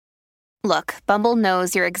Look, Bumble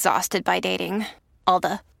knows you're exhausted by dating. All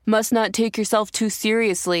the, must not take yourself too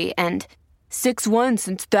seriously, and 6'1"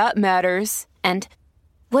 since that matters. And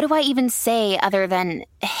what do I even say other than,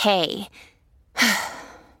 hey?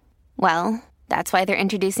 Well, that's why they're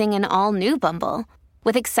introducing an all-new Bumble,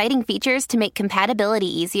 with exciting features to make compatibility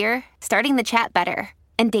easier, starting the chat better,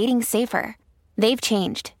 and dating safer. They've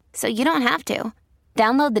changed, so you don't have to.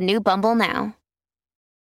 Download the new Bumble now.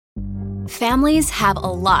 Families have a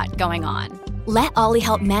lot going on. Let Ollie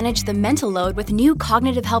help manage the mental load with new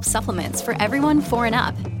cognitive help supplements for everyone 4 and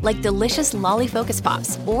up, like delicious Lolly Focus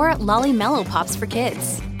Pops or Lolly Mellow Pops for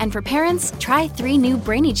kids. And for parents, try 3 new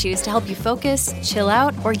Brainy Chews to help you focus, chill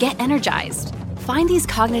out, or get energized. Find these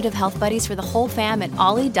cognitive health buddies for the whole fam at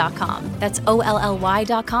ollie.com. That's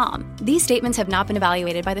OLLY.com. These statements have not been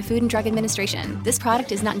evaluated by the Food and Drug Administration. This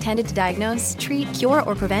product is not intended to diagnose, treat, cure,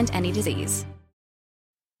 or prevent any disease.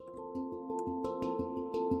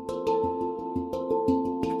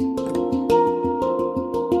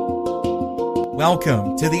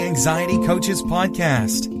 Welcome to the Anxiety Coaches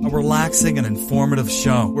Podcast, a relaxing and informative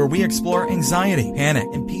show where we explore anxiety, panic,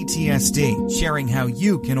 and PTSD, sharing how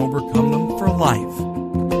you can overcome them for life.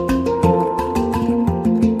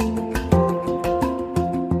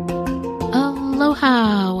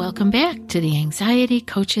 Aloha! Welcome back to the Anxiety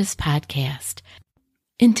Coaches Podcast.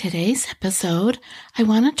 In today's episode, I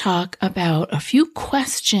want to talk about a few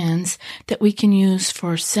questions that we can use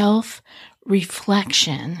for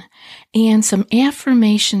self-reflection and some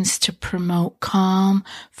affirmations to promote calm,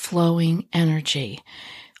 flowing energy.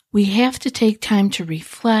 We have to take time to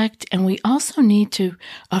reflect, and we also need to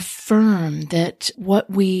affirm that what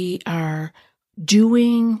we are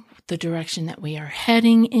doing, the direction that we are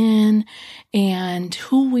heading in, and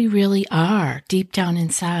who we really are deep down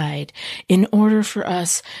inside in order for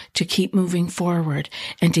us to keep moving forward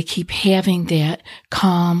and to keep having that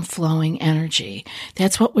calm, flowing energy.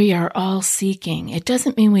 That's what we are all seeking. It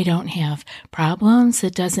doesn't mean we don't have problems.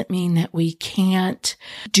 It doesn't mean that we can't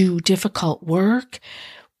do difficult work,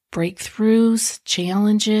 breakthroughs,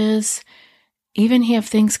 challenges, even have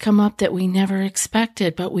things come up that we never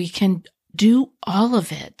expected, but we can do all of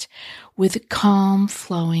it with calm,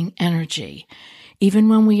 flowing energy. Even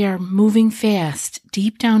when we are moving fast,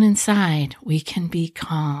 deep down inside, we can be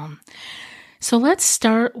calm. So let's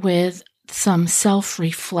start with some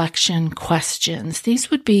self-reflection questions. These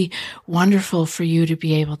would be wonderful for you to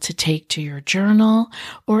be able to take to your journal,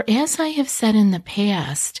 or as I have said in the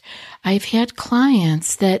past, I've had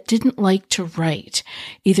clients that didn't like to write.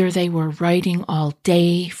 Either they were writing all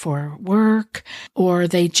day for work, or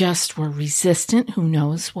they just were resistant, who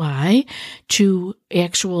knows why, to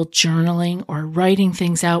actual journaling or writing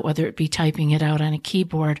things out, whether it be typing it out on a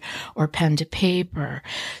keyboard or pen to paper.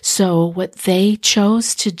 So what they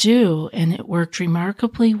chose to do, and it worked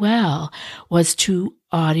remarkably well, was to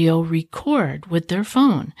audio record with their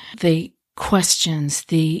phone the questions,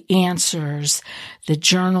 the answers, the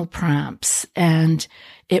journal prompts, and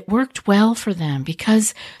it worked well for them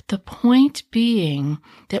because the point being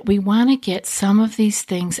that we want to get some of these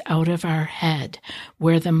things out of our head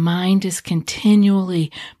where the mind is continually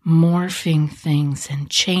morphing things and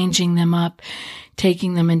changing them up,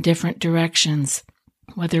 taking them in different directions.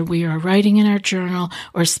 Whether we are writing in our journal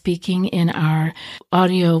or speaking in our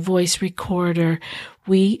audio voice recorder,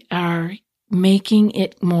 we are making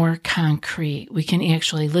it more concrete. We can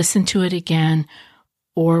actually listen to it again,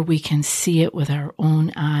 or we can see it with our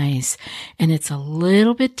own eyes. And it's a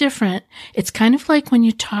little bit different. It's kind of like when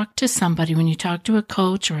you talk to somebody, when you talk to a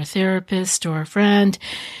coach or a therapist or a friend,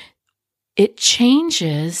 it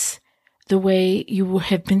changes the way you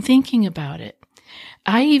have been thinking about it.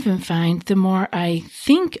 I even find the more I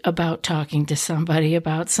think about talking to somebody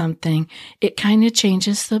about something, it kind of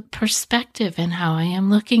changes the perspective and how I am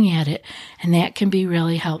looking at it. And that can be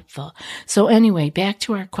really helpful. So anyway, back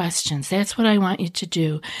to our questions. That's what I want you to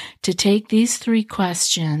do, to take these 3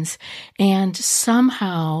 questions and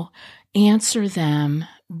somehow answer them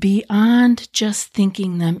beyond just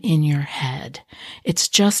thinking them in your head. It's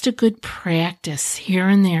just a good practice here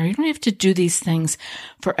and there. You don't have to do these things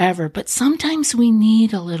forever, but sometimes we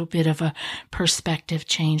need a little bit of a perspective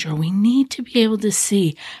change, or we need to be able to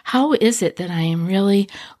see how is it that I am really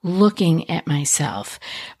looking at myself,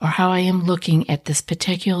 or how I am looking at this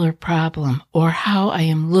particular problem, or how I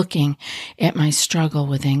am looking at my struggle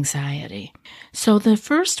with anxiety. So the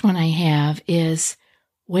first one I have is,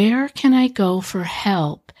 where can I go for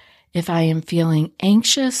help if I am feeling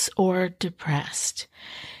anxious or depressed?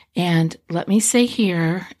 And let me say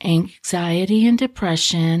here, anxiety and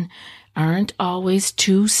depression aren't always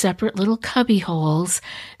two separate little cubby holes.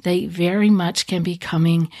 They very much can be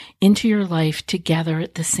coming into your life together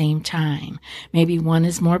at the same time. Maybe one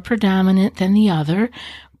is more predominant than the other.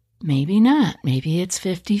 Maybe not. Maybe it's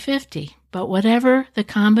 50-50. But whatever the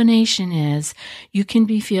combination is, you can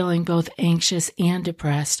be feeling both anxious and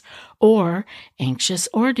depressed, or anxious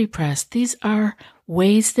or depressed. These are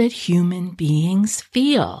ways that human beings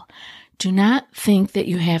feel. Do not think that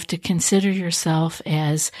you have to consider yourself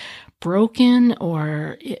as broken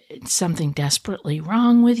or something desperately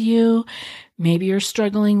wrong with you. Maybe you're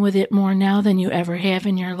struggling with it more now than you ever have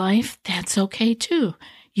in your life. That's okay too.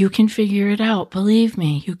 You can figure it out. Believe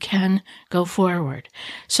me, you can go forward.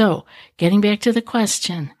 So, getting back to the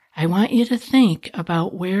question, I want you to think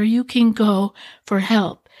about where you can go for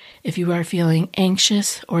help if you are feeling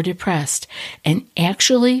anxious or depressed, and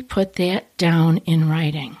actually put that down in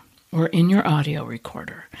writing or in your audio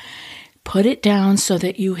recorder. Put it down so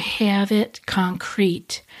that you have it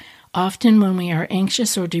concrete. Often when we are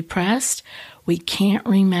anxious or depressed, we can't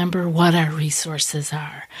remember what our resources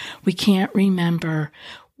are. We can't remember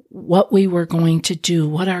what we were going to do,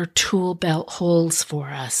 what our tool belt holds for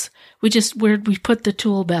us. Where'd we put the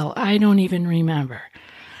tool belt? I don't even remember.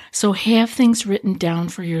 So have things written down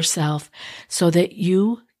for yourself so that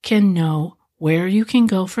you can know where you can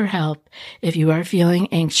go for help if you are feeling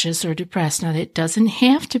anxious or depressed. Now, it doesn't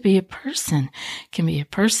have to be a person. It can be a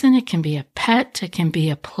person, it can be a pet, it can be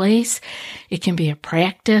a place, it can be a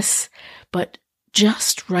practice, but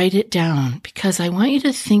just write it down, because I want you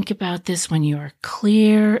to think about this when you are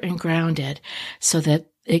clear and grounded so that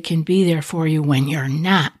it can be there for you when you're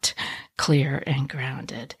not clear and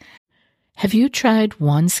grounded. Have you tried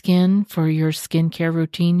OneSkin for your skincare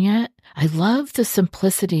routine yet? I love the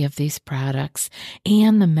simplicity of these products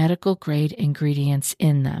and the medical grade ingredients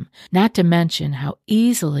in them, not to mention how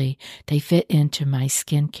easily they fit into my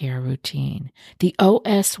skincare routine. The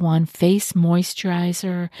OS1 Face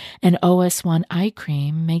Moisturizer and OS1 Eye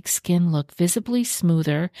Cream make skin look visibly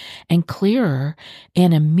smoother and clearer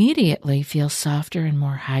and immediately feel softer and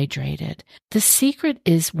more hydrated. The secret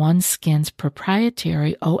is OneSkin's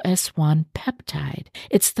proprietary OS1 peptide.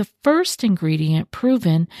 It's the first ingredient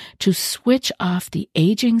proven to switch off the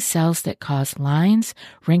aging cells that cause lines,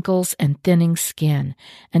 wrinkles, and thinning skin,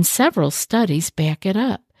 and several studies back it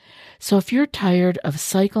up. So if you're tired of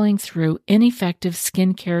cycling through ineffective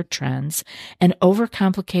skincare trends and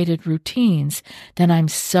overcomplicated routines, then I'm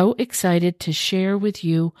so excited to share with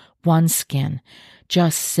you OneSkin,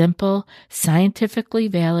 just simple, scientifically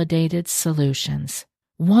validated solutions.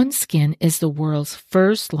 OneSkin is the world's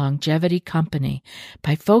first longevity company.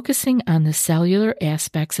 By focusing on the cellular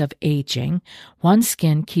aspects of aging,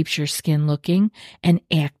 OneSkin keeps your skin looking and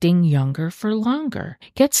acting younger for longer.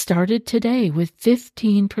 Get started today with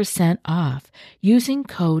 15% off using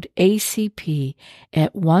code ACP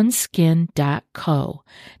at oneskin.co.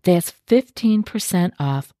 That's 15%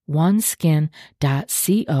 off oneskin.co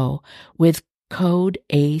with code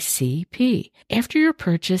ACP. After your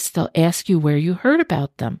purchase, they'll ask you where you heard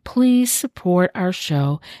about them. Please support our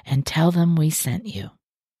show and tell them we sent you.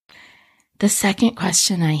 The second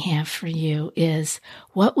question I have for you is,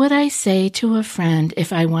 what would I say to a friend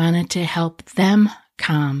if I wanted to help them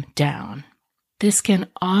calm down? This can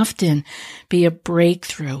often be a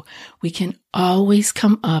breakthrough. We can always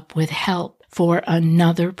come up with help for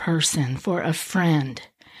another person, for a friend,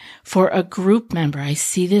 for a group member. I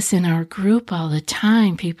see this in our group all the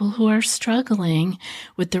time. People who are struggling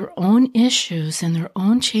with their own issues and their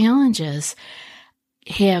own challenges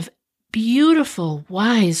have beautiful,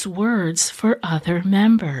 wise words for other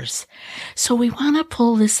members. So we want to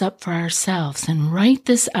pull this up for ourselves and write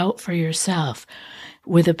this out for yourself.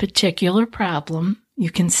 With a particular problem, you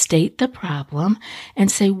can state the problem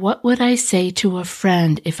and say, what would I say to a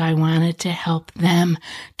friend if I wanted to help them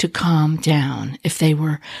to calm down, if they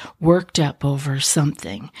were worked up over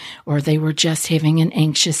something, or they were just having an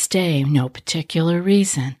anxious day, no particular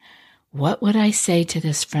reason? What would I say to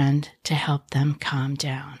this friend to help them calm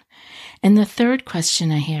down? And the third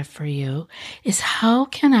question I have for you is, how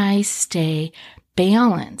can I stay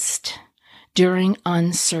balanced during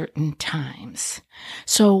uncertain times?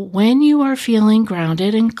 So when you are feeling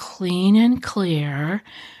grounded and clean and clear,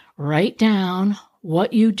 write down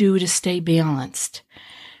what you do to stay balanced.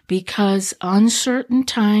 Because uncertain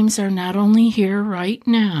times are not only here right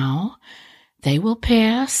now, they will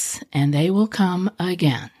pass and they will come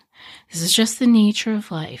again. This is just the nature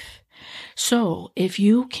of life. So if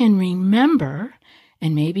you can remember,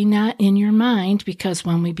 and maybe not in your mind, because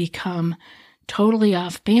when we become totally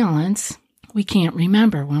off balance, we can't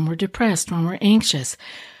remember when we're depressed, when we're anxious.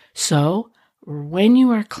 So when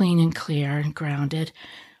you are clean and clear and grounded,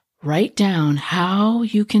 Write down how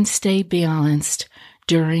you can stay balanced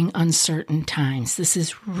during uncertain times. This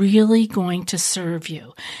is really going to serve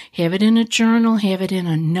you. Have it in a journal, have it in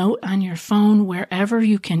a note on your phone, wherever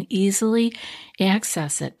you can easily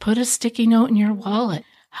access it. Put a sticky note in your wallet.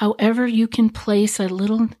 However, you can place a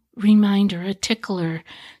little reminder, a tickler,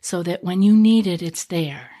 so that when you need it, it's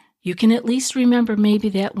there. You can at least remember maybe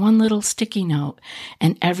that one little sticky note,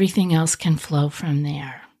 and everything else can flow from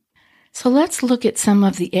there. So let's look at some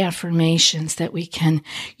of the affirmations that we can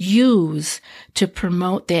use to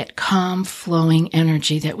promote that calm, flowing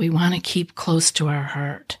energy that we want to keep close to our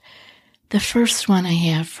heart. The first one I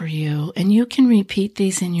have for you, and you can repeat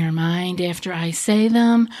these in your mind after I say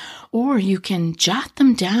them, or you can jot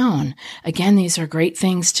them down. Again, these are great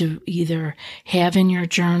things to either have in your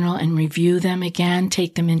journal and review them again,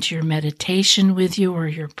 take them into your meditation with you or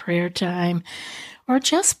your prayer time, or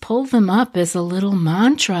just pull them up as a little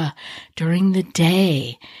mantra during the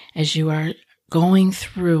day as you are going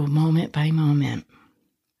through moment by moment.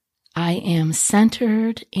 I am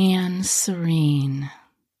centered and serene.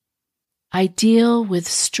 I deal with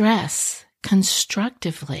stress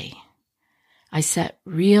constructively. I set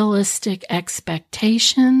realistic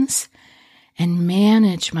expectations and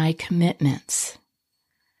manage my commitments.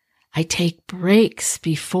 I take breaks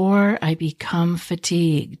before I become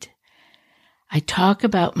fatigued. I talk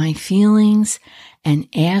about my feelings and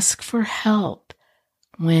ask for help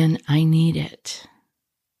when I need it.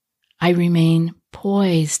 I remain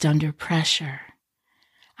poised under pressure.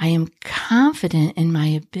 I am confident in my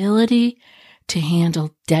ability to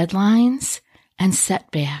handle deadlines and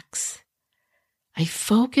setbacks. I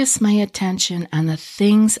focus my attention on the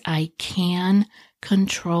things I can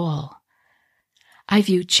control. I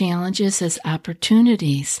view challenges as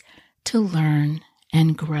opportunities to learn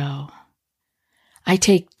and grow. I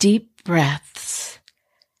take deep breaths.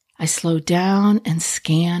 I slow down and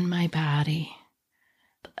scan my body.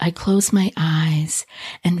 I close my eyes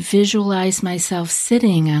and visualize myself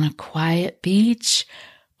sitting on a quiet beach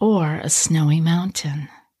or a snowy mountain.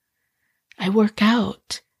 I work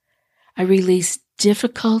out. I release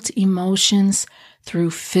difficult emotions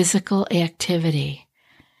through physical activity.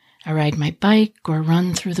 I ride my bike or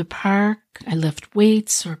run through the park. I lift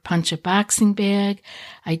weights or punch a boxing bag.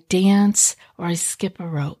 I dance or I skip a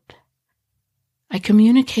rope. I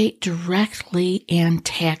communicate directly and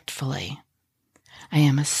tactfully. I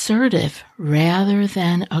am assertive rather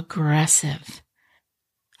than aggressive.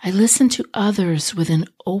 I listen to others with an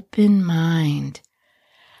open mind.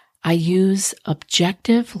 I use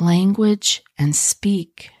objective language and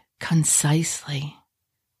speak concisely.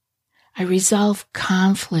 I resolve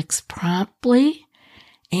conflicts promptly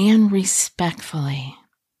and respectfully.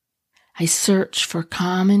 I search for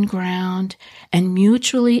common ground and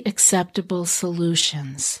mutually acceptable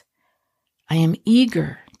solutions. I am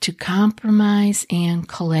eager to compromise and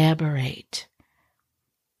collaborate.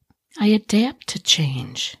 I adapt to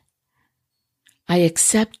change. I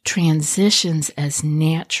accept transitions as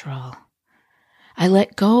natural. I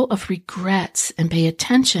let go of regrets and pay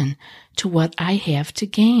attention to what I have to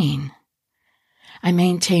gain. I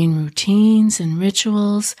maintain routines and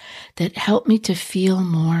rituals that help me to feel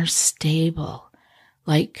more stable,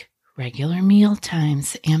 like regular meal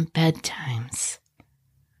times and bedtimes.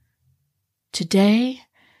 Today,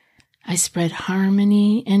 I spread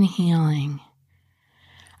harmony and healing.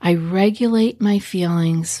 I regulate my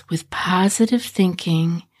feelings with positive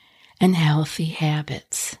thinking and healthy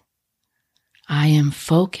habits. I am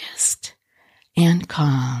focused and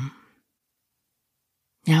calm.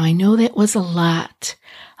 Now, I know that was a lot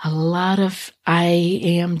of I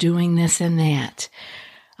am doing this and that,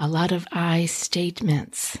 a lot of I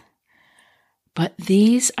statements. But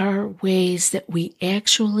these are ways that we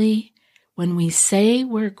actually, when we say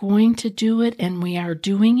we're going to do it and we are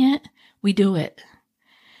doing it, we do it.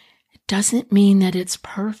 It doesn't mean that it's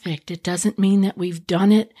perfect. It doesn't mean that we've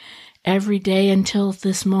done it every day until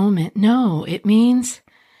this moment. No, it means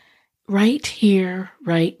right here,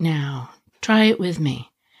 right now. Try it with me.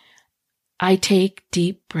 I take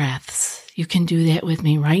deep breaths. You can do that with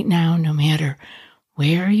me right now, no matter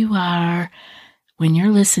where you are when you're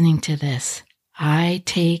listening to this. I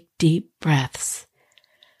take deep breaths.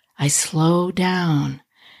 I slow down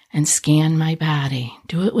and scan my body.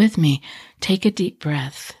 Do it with me. Take a deep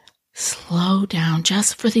breath. Slow down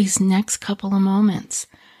just for these next couple of moments.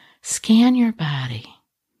 Scan your body.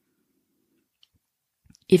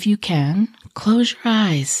 If you can, close your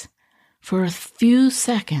eyes for a few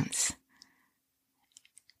seconds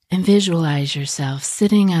and visualize yourself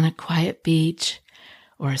sitting on a quiet beach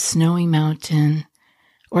or a snowy mountain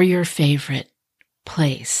or your favorite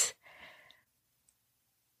place.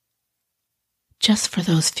 just for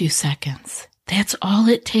those few seconds. That's all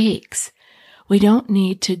it takes. We don't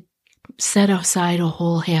need to set aside a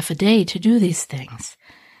whole half a day to do these things.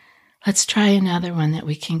 Let's try another one that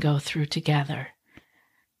we can go through together.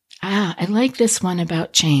 I like this one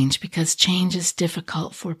about change because change is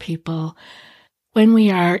difficult for people. When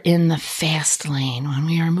we are in the fast lane, when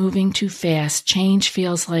we are moving too fast, change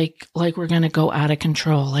feels like we're going to go out of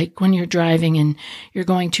control. Like when you're driving and you're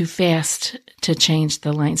going too fast to change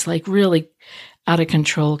the lanes, like really out of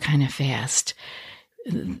control kind of fast.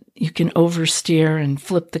 You can oversteer and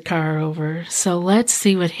flip the car over. So let's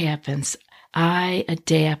see what happens. I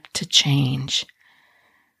adapt to change.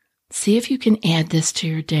 See if you can add this to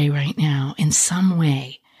your day right now in some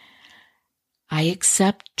way. I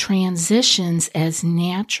accept transitions as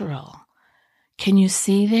natural. Can you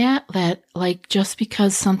see that? That like just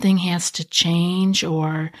because something has to change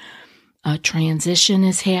or a transition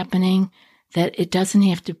is happening, that it doesn't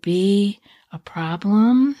have to be a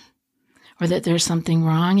problem or that there's something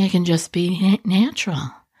wrong. It can just be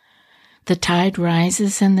natural. The tide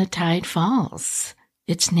rises and the tide falls.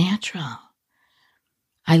 It's natural.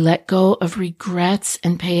 I let go of regrets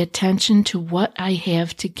and pay attention to what I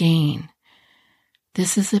have to gain.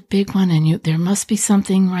 This is a big one, and there must be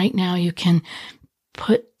something right now you can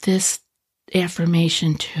put this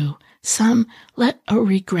affirmation to. Let a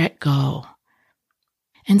regret go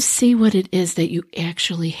and see what it is that you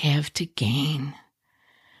actually have to gain.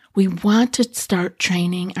 We want to start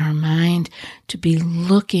training our mind to be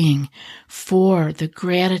looking for the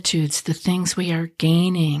gratitudes, the things we are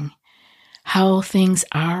gaining, how things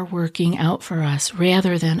are working out for us,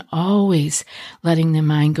 rather than always letting the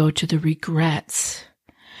mind go to the regrets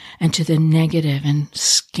and to the negative and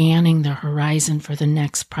scanning the horizon for the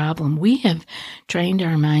next problem. We have trained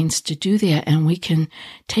our minds to do that, and we can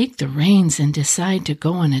take the reins and decide to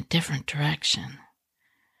go in a different direction.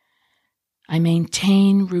 I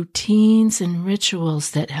maintain routines and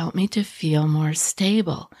rituals that help me to feel more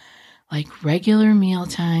stable, like regular meal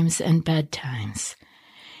times and bedtimes.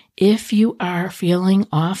 If you are feeling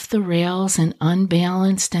off the rails and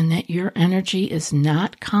unbalanced and that your energy is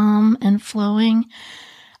not calm and flowing,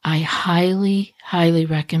 I highly, highly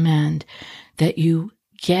recommend that you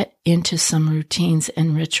get into some routines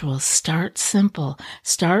and rituals. Start simple.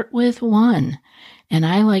 Start with one. And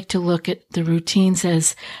I like to look at the routines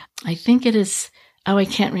as, I think it is, I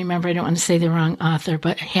can't remember, I don't want to say the wrong author,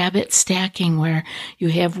 but habit stacking, where you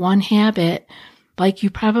have one habit, like you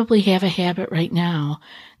probably have a habit right now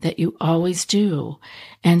that you always do.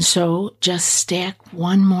 And so just stack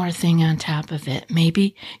one more thing on top of it.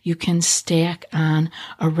 Maybe you can stack on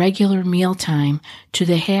a regular mealtime to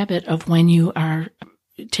the habit of when you are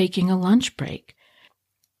taking a lunch break.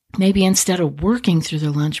 Maybe instead of working through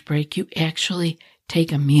the lunch break, you actually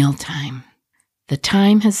take a mealtime. The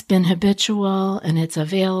time has been habitual and it's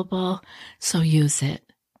available, so use it.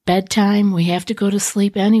 Bedtime, we have to go to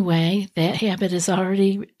sleep anyway. That habit is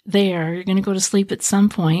already there. You're going to go to sleep at some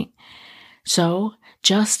point. So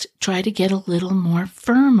just try to get a little more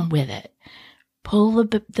firm with it. Pull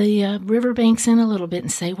the riverbanks in a little bit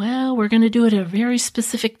and say, well, we're going to do it at a very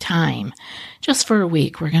specific time. Just for a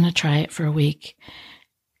week. We're going to try it for a week.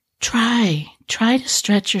 Try to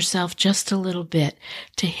stretch yourself just a little bit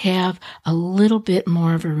to have a little bit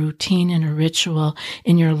more of a routine and a ritual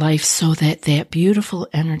in your life so that that beautiful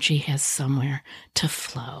energy has somewhere to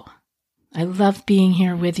flow. I love being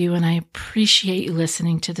here with you, and I appreciate you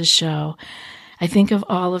listening to the show. I think of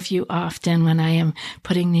all of you often when I am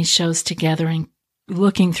putting these shows together and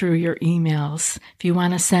looking through your emails. If you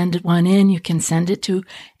want to send one in, you can send it to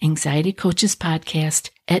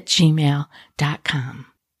anxietycoachespodcast@gmail.com.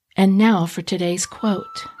 And now for today's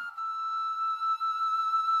quote.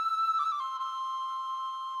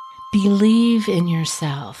 Believe in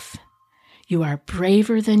yourself. You are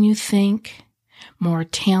braver than you think, more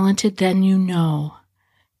talented than you know,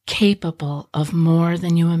 capable of more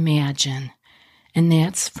than you imagine. And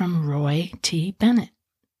that's from Roy T. Bennett.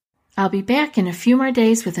 I'll be back in a few more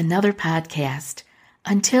days with another podcast.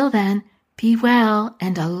 Until then, be well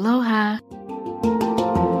and aloha.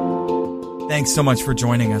 Thanks so much for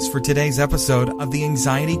joining us for today's episode of the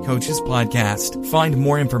Anxiety Coaches Podcast. Find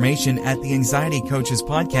more information at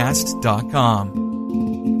theanxietycoachespodcast.com.